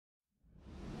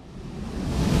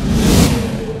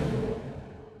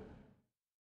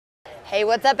Hey,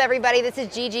 what's up everybody? This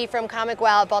is Gigi from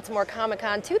ComicWow at Baltimore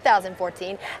Comic-Con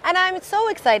 2014, and I'm so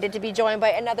excited to be joined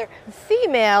by another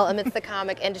female amidst the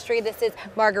comic industry. This is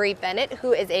Marguerite Bennett,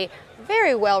 who is a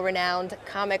very well-renowned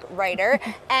comic writer,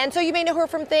 and so you may know her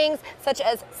from things such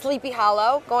as Sleepy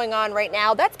Hollow, going on right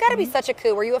now. That's got to be such a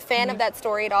coup. Were you a fan of that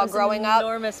story at all growing up?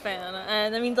 Enormous fan,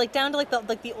 and I mean, like down to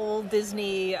like the old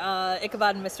Disney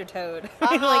Ichabod and Mr. Toad.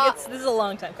 Like this is a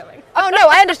long time coming. Oh no,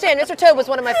 I understand. Mr. Toad was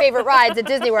one of my favorite rides at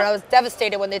Disney World. I was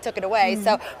devastated when they took it away.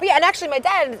 So, but yeah, and actually my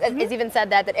dad has even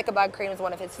said that Ichabod Crane was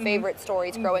one of his favorite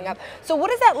stories growing up. So what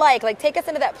is that like? Like take us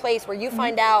into that place where you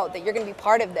find out that you're going to be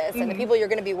part of this and the people you're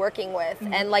going to be working with,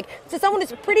 and like to someone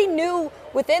who's pretty new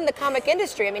within the comic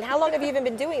industry. I mean, how long have you even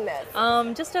been doing this?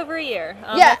 Just over a year.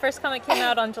 Yeah. My first comic came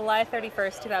out on July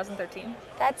 31st, 2013.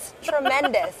 That's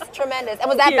tremendous, tremendous. And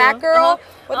was that Batgirl?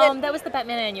 That was the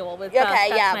Batman annual with Scott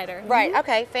Snyder. Right.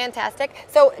 Okay. Fantastic.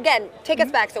 So again, take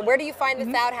us back. So where do you find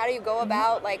this out? How do you go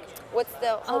about? Like, what's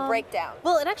the whole breakdown?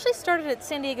 Well, it actually started at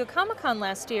San Diego Comic-Con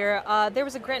last year. There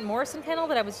was a Grant Morrison panel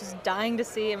that I was just dying to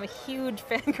see. I'm a huge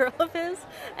fangirl of his,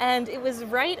 and it was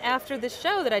right after this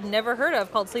show that I'd never heard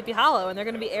of called Sleepy Hollow, and they're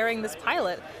going to be airing this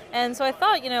pilot. And so I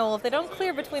thought, well, if they don't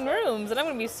clear between rooms, then I'm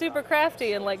going to be super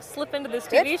crafty and like slip into this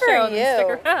TV show and then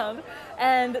stick around.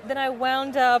 And then I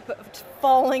wound up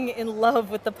falling in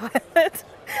love with the pilot.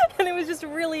 And it was just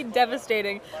really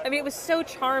devastating. I mean, it was so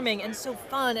charming and so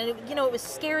fun, and it was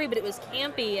scary, but it was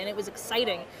campy and it was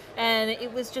exciting, and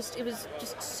it was just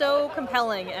so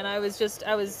compelling. And I was done.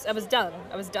 I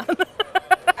was done.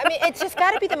 I mean, it's just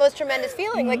got to be the most tremendous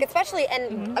feeling, like especially,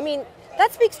 and I mean,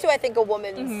 that speaks to, I think, a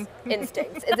woman's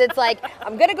instincts. It's like,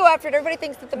 I'm going to go after it. Everybody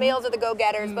thinks that the males are the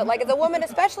go-getters, but like as a woman,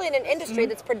 especially in an industry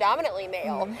that's predominantly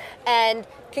male, and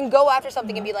can go after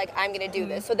something and be like, I'm going to do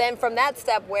this. So then from that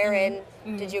step, wherein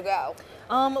did you go?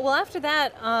 Well, after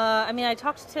that, I mean, I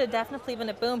talked to Marguerite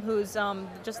Bennett of Boom, who's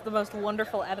just the most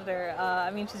wonderful editor. I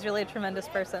mean, she's really a tremendous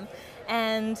person.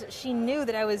 And she knew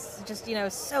that I was just,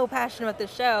 so passionate about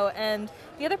this show. And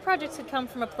the other projects had come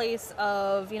from a place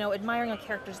of, admiring a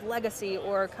character's legacy,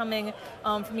 or coming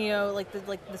from,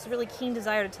 like this really keen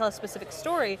desire to tell a specific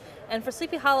story. And for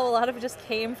Sleepy Hollow, a lot of it just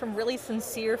came from really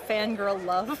sincere fangirl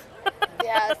love.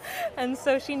 Yes. And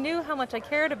so she knew how much I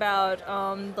cared about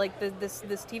this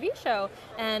TV show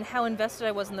and how invested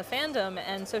I was in the fandom,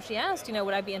 and so she asked,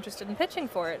 would I be interested in pitching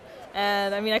for it?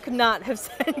 And I mean, I could not have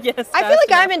said yes. I feel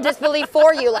like I'm in disbelief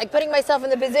for you, like putting myself in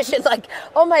the position, like,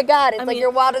 oh my God, it's like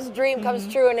your wildest dream comes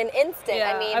true in an instant.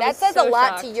 Yeah, I mean, that says a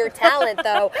lot to your talent,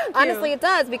 though. Honestly, it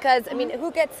does, because I mean,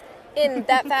 who gets in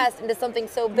that fast into something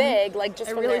so big, like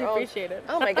just from their own. Appreciate it.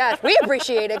 Oh my gosh, we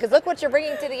appreciate it, because look what you're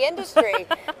bringing to the industry.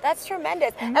 That's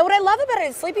tremendous. And what I love about it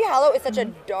is Sleepy Hollow is such a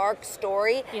dark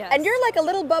story, and you're like a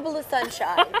little bubble of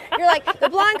sunshine. You're like the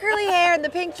blonde curly hair and the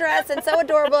pink dress, and so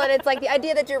adorable, and it's like the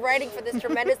idea that you're writing for this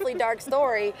tremendously dark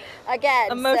story. Again,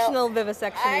 emotional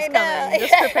vivisection is coming.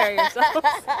 Just prepare yourself.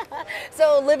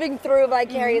 So living through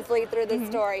vicariously through this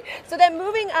story. So then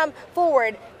moving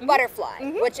forward,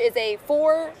 Butterfly, which is a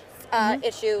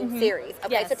 4-issue series.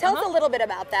 Okay, yes, so tell us a little bit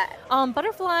about that.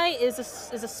 Butterfly is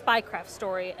a spycraft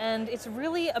story, and it's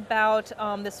really about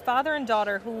this father and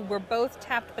daughter who were both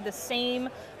tapped by the same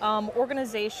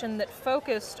organization that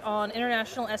focused on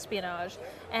international espionage.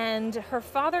 And her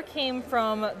father came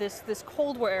from this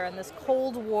Cold War era and this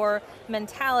Cold War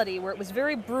mentality where it was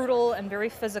very brutal and very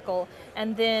physical.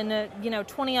 And then,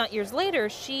 20-odd years later,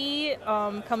 she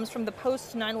comes from the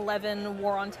post 9/11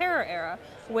 War on Terror era,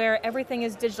 where everything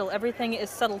is digital, everything is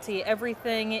subtlety,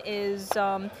 everything is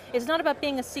not about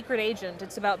being a secret agent.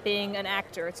 It's about being an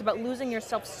actor. It's about losing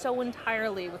yourself so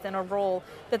entirely within a role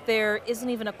that there isn't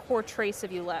even a core trace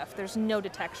of you left. There's no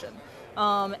detection.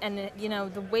 And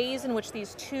the ways in which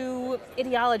these two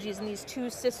ideologies and these two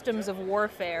systems of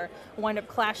warfare wind up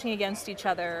clashing against each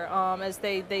other as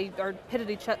they are pitted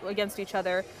against each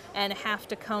other and have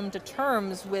to come to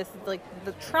terms with like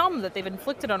the trauma that they've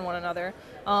inflicted on one another,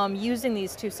 using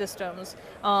these two systems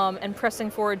and pressing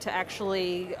forward to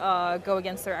actually go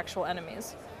against their actual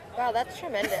enemies. Wow, that's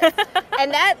tremendous.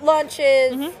 And that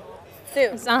launches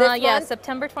soon. Yeah,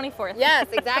 September 24th. Yes,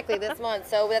 exactly, this month.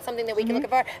 So that's something that we can look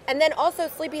for. And then also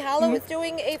Sleepy Hollow is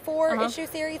doing a 4-issue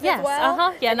series as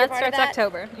well. Yeah, and that starts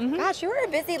October. Gosh, you're a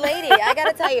busy lady, I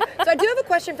gotta tell you. So I do have a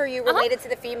question for you related to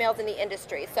the females in the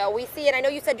industry. So we see, and I know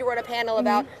you said you were on a panel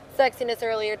about sexiness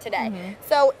earlier today.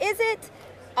 So is it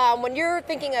when you're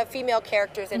thinking of female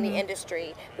characters in the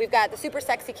industry, we've got the super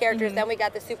sexy characters, then we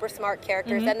got the super smart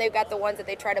characters, then they've got the ones that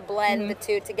they try to blend the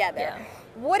two together. Yeah.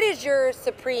 What is your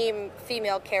supreme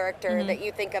female character that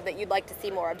you think of that you'd like to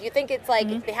see more of? Do you think it's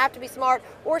like they have to be smart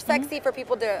or sexy for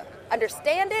people to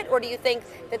understand it, or do you think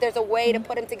that there's a way to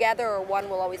put them together, or one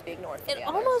will always be ignored? It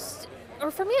almost, or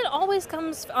for me, it always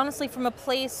comes honestly from a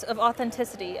place of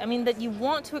authenticity. I mean, that you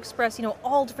want to express, you know,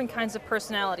 all different kinds of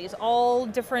personalities, all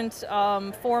different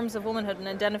forms of womanhood and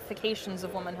identifications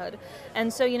of womanhood.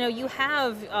 And so, you know, you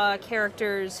have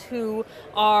characters who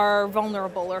are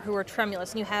vulnerable or who are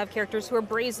tremulous, and you have characters who are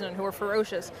brazen and who are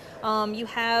ferocious. You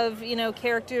have, you know,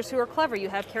 characters who are clever. You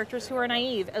have characters who are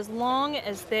naive. As long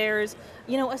as there's,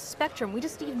 you know, a spectrum, we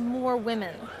just need more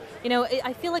women. You know,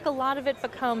 I feel like a lot of it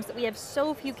becomes that we have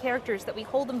so few characters that we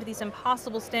hold them to these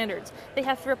impossible standards. They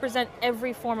have to represent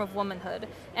every form of womanhood,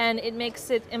 and it makes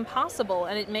it impossible,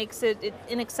 and it makes it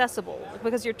inaccessible,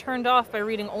 because you're turned off by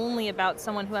reading only about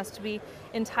someone who has to be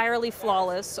entirely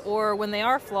flawless, or when they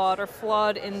are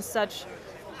flawed in such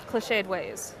cliched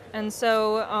ways. And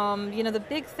so, you know, the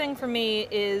big thing for me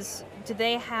is, do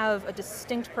they have a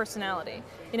distinct personality?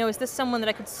 You know, is this someone that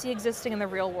I could see existing in the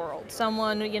real world?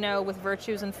 Someone, you know, with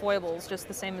virtues and foibles, just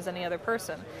the same as any other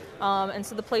person. And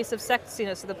so the place of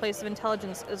sexiness, or the place of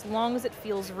intelligence, as long as it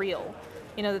feels real.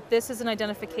 You know, that this is an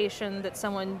identification that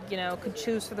someone, you know, could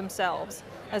choose for themselves,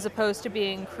 as opposed to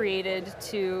being created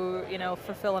to, you know,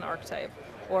 fulfill an archetype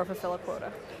or fulfill a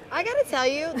quota. I gotta tell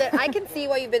you that I can see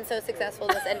why you've been so successful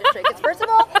in this industry. Because first of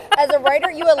all, as a writer,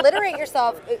 you alliterate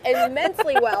yourself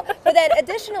immensely well. But then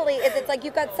additionally, it's like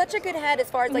you've got such a good head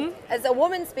as far as like, as a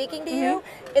woman speaking to you,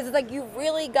 is like you've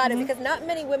really got it, because not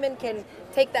many women can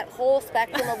take that whole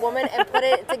spectrum of woman and put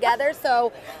it together.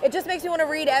 So it just makes me want to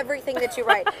read everything that you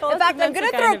write. In fact, I'm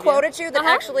gonna throw a quote at you that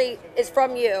actually is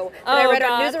from you. That I read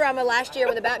on Newsarama last year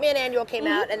when the Batman Annual came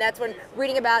out, and that's when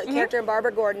reading about the character in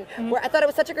Barbara Gordon, where I thought it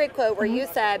was such a great quote where you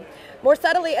said, "More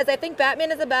subtly, as I think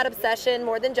Batman is about obsession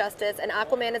more than justice, and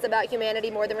Aquaman is about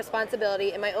humanity more than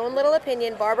responsibility, in my own little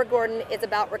opinion, Barbara Gordon is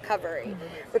about recovery.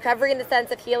 Recovery in the sense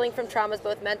of healing from traumas,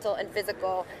 both mental and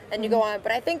physical." And you go on.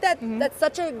 But I think that that's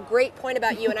such a great point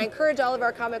about you, and I encourage all of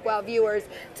our ComicWow viewers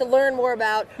to learn more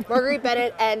about Marguerite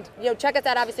Bennett, and you know, check us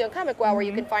out obviously on ComicWow where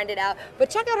you can find it out. But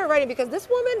check out her writing, because this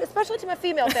woman, especially to my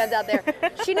female fans out there,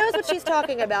 she knows what she's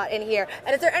talking about in here.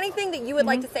 And is there anything that you would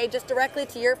like to say just directly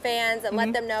to your fans and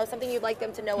let them know, something you'd like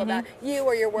them to know about you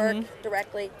or your work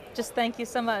directly? Just thank you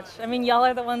so much. I mean, y'all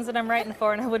are the ones that I'm writing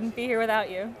for, and I wouldn't be here without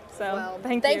you. So Well,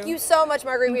 thank you. Thank you so much,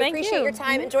 Marguerite. We Thank appreciate you. your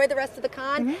time. Enjoy the rest of the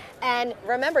con. And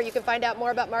remember, you can find out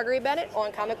more about Marguerite Bennett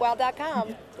on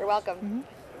ComicWow.com. You're welcome.